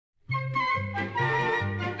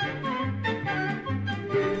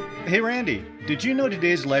Hey Randy, did you know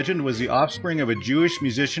today's legend was the offspring of a Jewish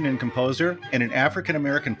musician and composer and an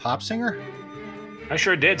African-American pop singer? I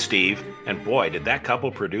sure did, Steve. And boy, did that couple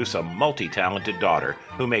produce a multi-talented daughter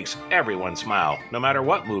who makes everyone smile, no matter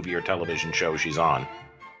what movie or television show she's on.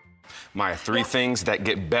 Maya, 3 things that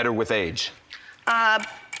get better with age.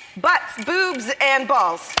 Butts, boobs, and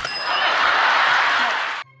balls.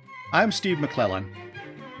 I'm Steve McClellan.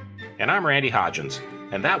 And I'm Randy Hodgins.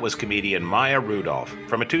 And that was comedian Maya Rudolph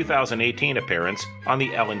from a 2018 appearance on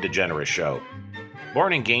The Ellen DeGeneres Show.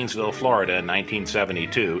 Born in Gainesville, Florida in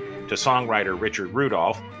 1972 to songwriter Richard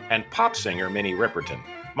Rudolph and pop singer Minnie Riperton,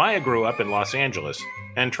 Maya grew up in Los Angeles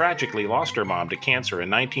and tragically lost her mom to cancer in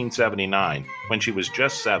 1979 when she was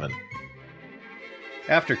just 7.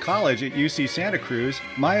 After college at UC Santa Cruz,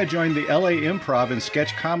 Maya joined the LA improv and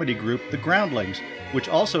sketch comedy group The Groundlings, which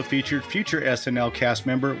also featured future SNL cast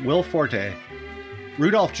member Will Forte.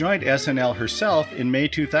 Rudolph joined SNL herself in May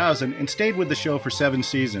 2000 and stayed with the show for 7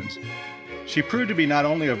 seasons. She proved to be not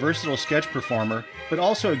only a versatile sketch performer, but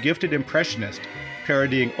also a gifted impressionist,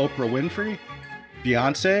 parodying Oprah Winfrey,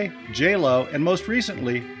 Beyoncé, J-Lo, and most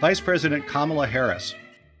recently, Vice President Kamala Harris.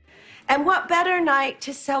 And what better night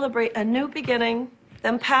to celebrate a new beginning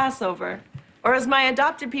than Passover, or as my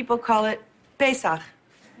adopted people call it, Pesach.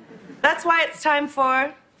 That's why it's time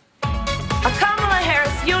for a Kamala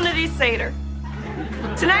Harris Unity Seder.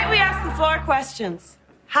 Tonight we ask the floor questions.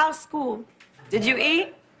 How's school? Did you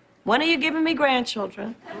eat? When are you giving me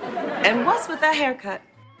grandchildren? And what's with that haircut?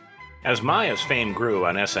 As Maya's fame grew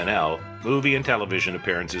on SNL, movie and television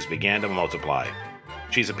appearances began to multiply.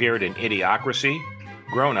 She's appeared in Idiocracy,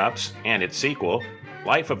 Grown Ups, and its sequel,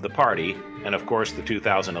 Life of the Party, and of course the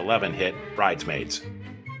 2011 hit Bridesmaids.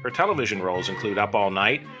 Her television roles include Up All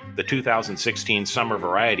Night, the 2016 summer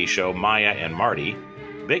variety show Maya and Marty,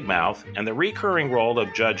 Big Mouth, and the recurring role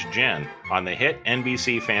of Judge Jen on the hit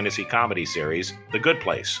NBC fantasy comedy series The Good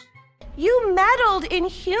Place. You meddled in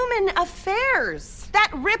human affairs.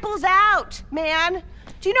 That ripples out, man.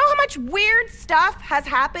 Do you know how much weird stuff has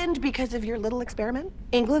happened because of your little experiment?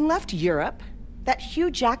 England left Europe. That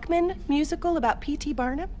Hugh Jackman musical about P.T.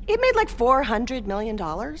 Barnum, it made like $400 million.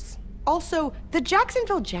 Also, the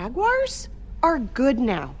Jacksonville Jaguars are good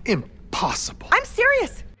now. Impossible. I'm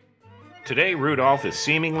serious. Today, Rudolph is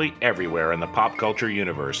seemingly everywhere in the pop culture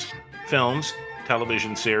universe. Films,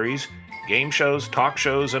 television series, game shows, talk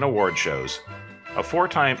shows, and award shows. A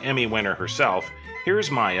 4-time Emmy winner herself,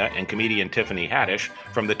 here's Maya and comedian Tiffany Haddish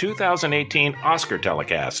from the 2018 Oscar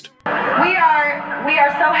telecast. We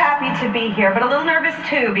are so happy to be here, but a little nervous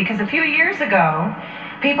too, because a few years ago,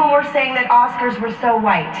 people were saying that Oscars were so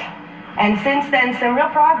white. And since then, some real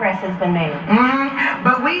progress has been made.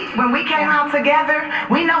 But when we came out together,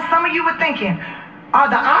 we know some of you were thinking, are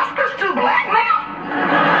the Oscars too black now?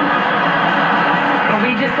 But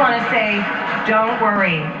we just want to say, don't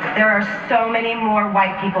worry. There are so many more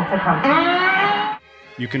white people to come.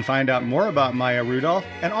 You can find out more about Maya Rudolph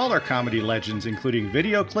and all our comedy legends, including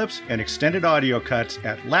video clips and extended audio cuts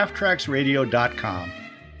at laughtracksradio.com.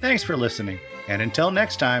 Thanks for listening, and until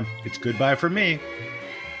next time, it's goodbye from me.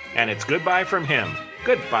 And it's goodbye from him.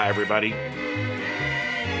 Goodbye, everybody.